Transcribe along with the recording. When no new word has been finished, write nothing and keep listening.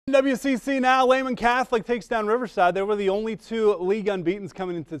WCC now, Lehman Catholic takes down Riverside. They were the only two league unbeatens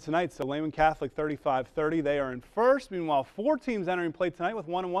coming into tonight. So Lehman Catholic 35-30. They are in first. Meanwhile, 4 teams entering play tonight with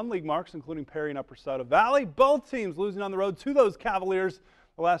 1-1 league marks, including Perry and Upper Scioto Valley. Both teams losing on the road to those Cavaliers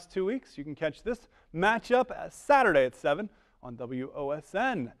the last 2 weeks. You can catch this matchup Saturday at 7 on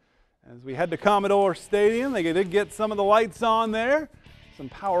WOSN. As we head to Commodore Stadium, they did get some of the lights on there. Some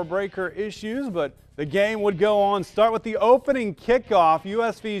power breaker issues, but the game would go on. Start with the opening kickoff.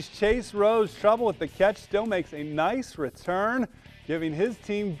 USV's Chase Rose, trouble with the catch, still makes a nice return, giving his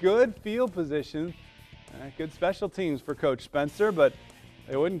team good field position. Good special teams for Coach Spencer, but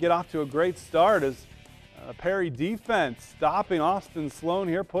they wouldn't get off to a great start as Perry defense stopping Austin Sloan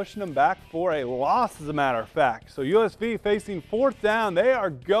here, pushing them back for a loss, as a matter of fact. So USV facing 4th down. They are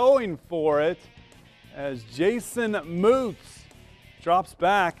going for it as Jason Moots drops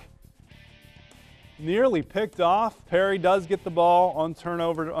back, nearly picked off. Perry does get the ball on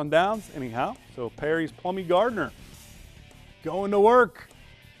turnover on downs anyhow. So Perry's Plummy Gardner going to work,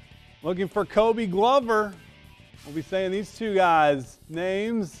 looking for Kobe Glover. We'll be saying these two guys'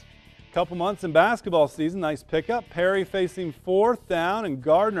 names a couple months in basketball season. Nice pickup. Perry facing 4th down and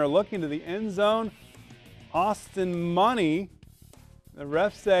Gardner looking to the end zone. Austin Money, the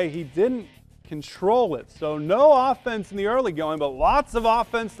refs say he didn't control it. So no offense in the early going, but lots of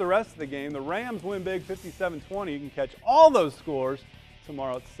offense the rest of the game. The Rams win big 57-20. You can catch all those scores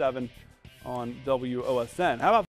tomorrow at 7 on WOSN. How about